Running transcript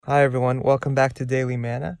Hi everyone, welcome back to Daily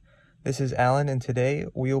Manna. This is Alan, and today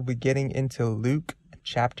we will be getting into Luke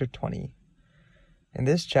chapter 20. In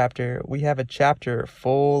this chapter, we have a chapter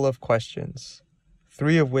full of questions,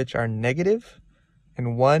 3 of which are negative,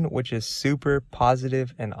 and 1 which is super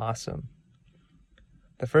positive and awesome.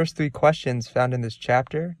 The first 3 questions found in this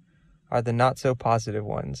chapter are the not so positive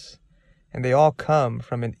ones, and they all come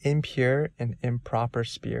from an impure and improper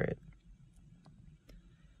spirit.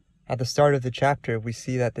 At the start of the chapter, we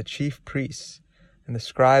see that the chief priests and the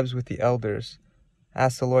scribes with the elders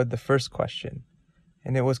asked the Lord the first question,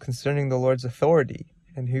 and it was concerning the Lord's authority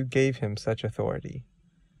and who gave him such authority.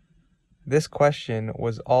 This question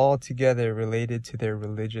was altogether related to their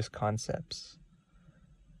religious concepts.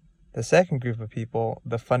 The second group of people,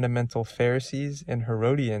 the fundamental Pharisees and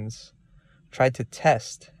Herodians, tried to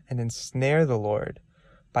test and ensnare the Lord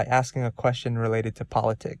by asking a question related to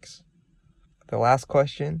politics. The last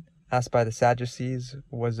question, asked by the Sadducees,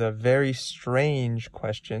 was a very strange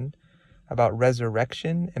question about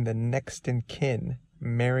resurrection and the next in kin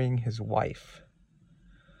marrying his wife.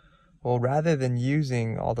 Well, rather than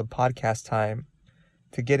using all the podcast time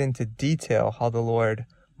to get into detail how the Lord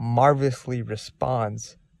marvelously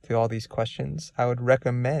responds to all these questions, I would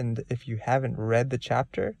recommend, if you haven't read the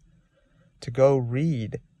chapter, to go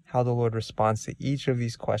read how the Lord responds to each of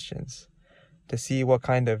these questions, to see what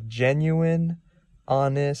kind of genuine,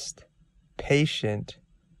 honest, patient,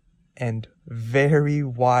 and very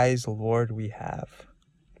wise Lord we have.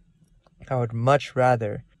 I would much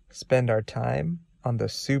rather spend our time on the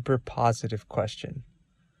super positive question.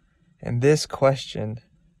 And this question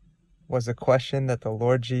was a question that the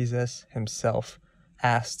Lord Jesus himself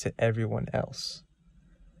asked to everyone else.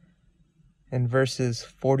 In verses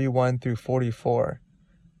 41 through 44,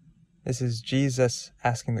 this is Jesus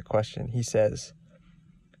asking the question. He says,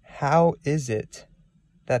 "How is it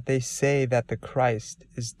that they say that the Christ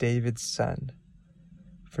is David's son?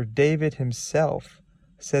 For David himself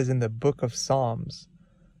says in the book of Psalms,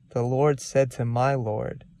 'The Lord said to my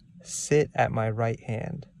Lord, sit at my right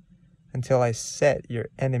hand, until I set your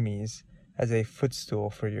enemies as a footstool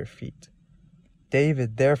for your feet.'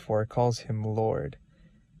 David therefore calls him Lord.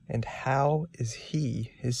 And how is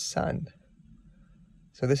he his son?"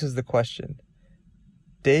 So this is the question.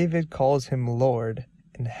 David calls him Lord,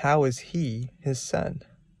 and how is he his son?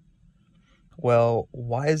 Well,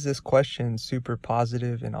 why is this question super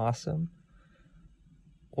positive and awesome?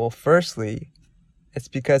 Well, firstly, it's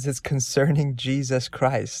because it's concerning Jesus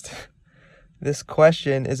Christ. This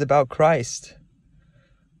question is about Christ.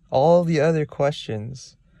 All the other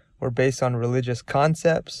questions were based on religious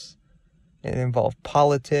concepts. It involved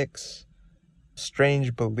politics,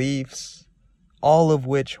 strange beliefs, all of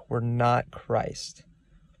which were not Christ.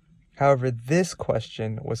 However, this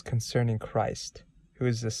question was concerning Christ, who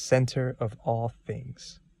is the center of all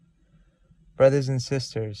things. Brothers and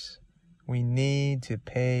sisters, we need to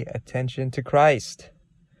pay attention to Christ.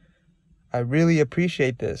 I really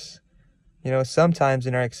appreciate this. Sometimes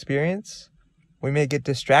in our experience, we may get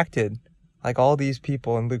distracted, like all these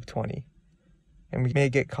people in Luke 20, and we may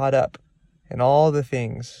get caught up in all the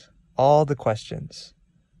things, all the questions.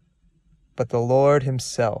 But the Lord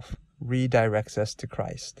himself redirects us to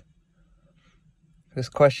Christ. This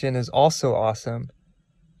question is also awesome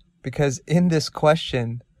because in this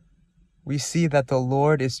question, we see that the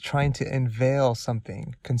Lord is trying to unveil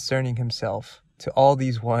something concerning himself to all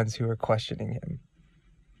these ones who are questioning him.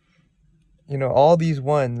 All these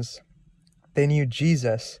ones, they knew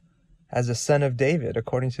Jesus as a son of David,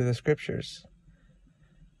 according to the scriptures.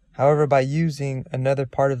 However, by using another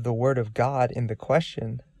part of the word of God in the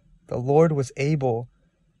question, the Lord was able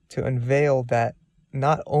to unveil that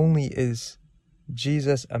not only is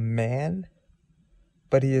Jesus a man,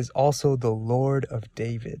 but he is also the Lord of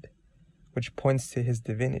David, which points to his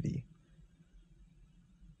divinity.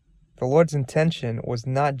 The Lord's intention was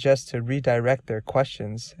not just to redirect their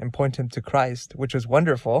questions and point them to Christ, which was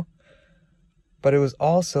wonderful, but it was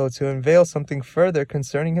also to unveil something further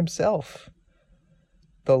concerning himself.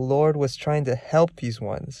 The Lord was trying to help these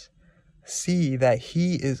ones see that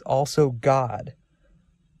he is also God,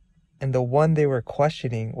 and the one they were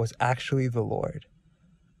questioning was actually the Lord.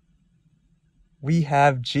 We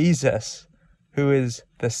have Jesus, who is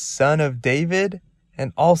the Son of David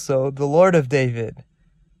and also the Lord of David.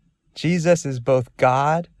 Jesus is both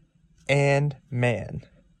God and man.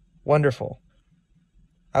 Wonderful.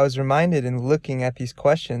 I was reminded in looking at these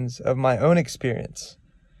questions of my own experience.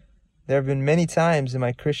 There have been many times in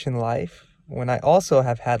my Christian life when I also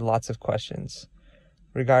have had lots of questions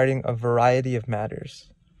regarding a variety of matters.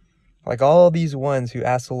 Like all these ones who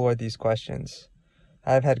ask the Lord these questions,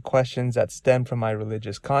 I've had questions that stem from my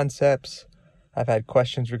religious concepts, I've had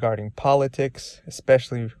questions regarding politics,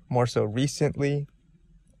 especially more so recently.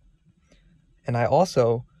 And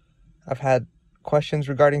I've had questions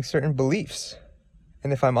regarding certain beliefs.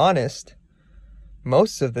 And if I'm honest,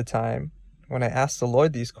 most of the time, when I ask the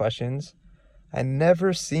Lord these questions, I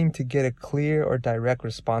never seem to get a clear or direct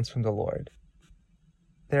response from the Lord.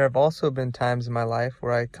 There have also been times in my life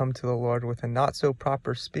where I come to the Lord with a not so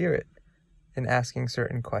proper spirit in asking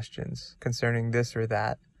certain questions concerning this or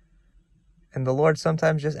that. And the Lord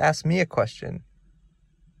sometimes just asks me a question.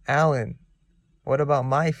 Alan, what about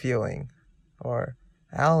my feeling? Or,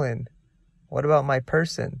 Alan, what about my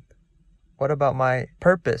person? What about my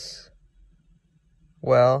purpose?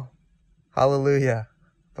 Well, hallelujah.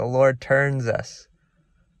 The Lord turns us.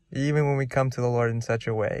 Even when we come to the Lord in such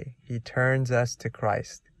a way, He turns us to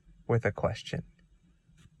Christ with a question.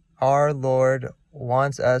 Our Lord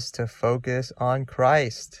wants us to focus on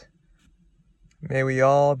Christ. May we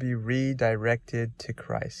all be redirected to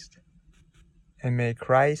Christ. And may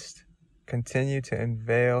Christ continue to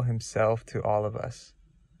unveil Himself to all of us.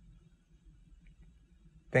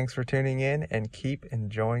 Thanks for tuning in, and keep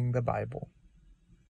enjoying the Bible.